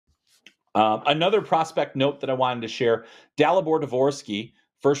Another prospect note that I wanted to share, Dalibor Dvorsky,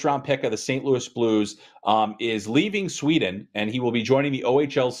 first-round pick of the St. Louis Blues, is leaving Sweden, and he will be joining the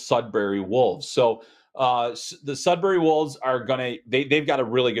OHL Sudbury Wolves. So the Sudbury Wolves are going to they've got a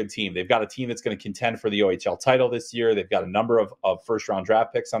really good team. They've got a team that's going to contend for the OHL title this year. They've got a number of first-round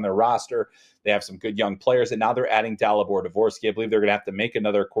draft picks on their roster. They have some good young players, and now they're adding Dalibor Dvorsky. I believe they're going to have to make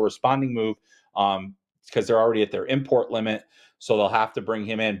another corresponding move because they're already at their import limit, so they'll have to bring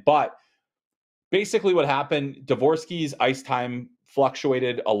him in. But basically what happened, Dvorsky's ice time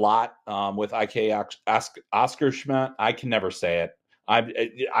fluctuated a lot with IK Oscar Schmidt. I can never say it.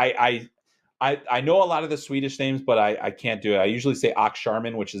 I know a lot of the Swedish names, but I can't do it. I usually say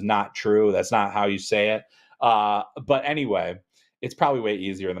Oksharman, which is not true. That's not how you say it. But anyway, it's probably way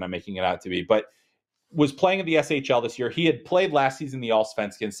easier than I'm making it out to be. But was playing in the SHL this year. He had played last season in the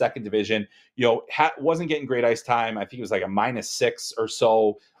Allsvenskan, second division. Wasn't getting great ice time. I think it was like a -6 or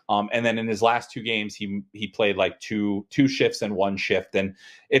so. And then in his last two games, he played like two shifts and one shift, and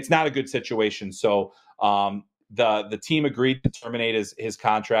it's not a good situation. So the team agreed to terminate his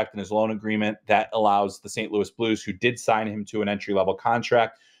contract and his loan agreement. That allows the St. Louis Blues, who did sign him to an entry-level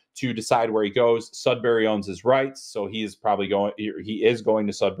contract, to decide where he goes. Sudbury owns his rights, so he is going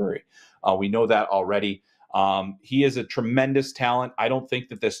to Sudbury. We know that already. He is a tremendous talent. I don't think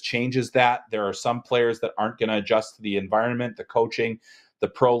that this changes that. There are some players that aren't going to adjust to the environment, the coaching, the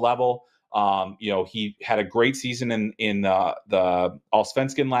pro level. He had a great season in the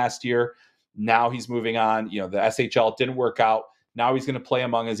Allsvenskan last year. Now he's moving on. The SHL didn't work out. Now he's going to play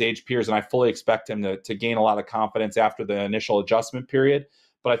among his age peers, and I fully expect him to gain a lot of confidence after the initial adjustment period.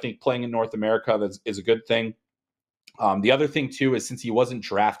 But I think playing in North America is a good thing. The other thing, too, is since he wasn't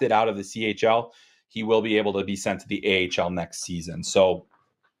drafted out of the CHL, he will be able to be sent to the AHL next season. So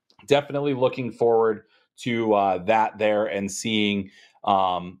definitely looking forward to that there and seeing,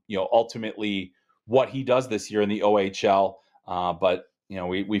 ultimately what he does this year in the OHL. But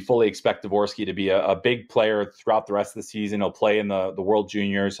we fully expect Dvorsky to be a big player throughout the rest of the season. He'll play in the World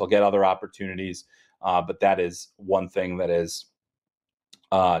Juniors. He'll get other opportunities. But that is one thing that is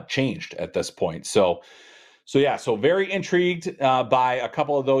changed at this point. So very intrigued by a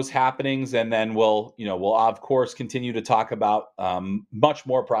couple of those happenings, and then we'll of course continue to talk about much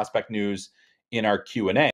more prospect news in our Q&A.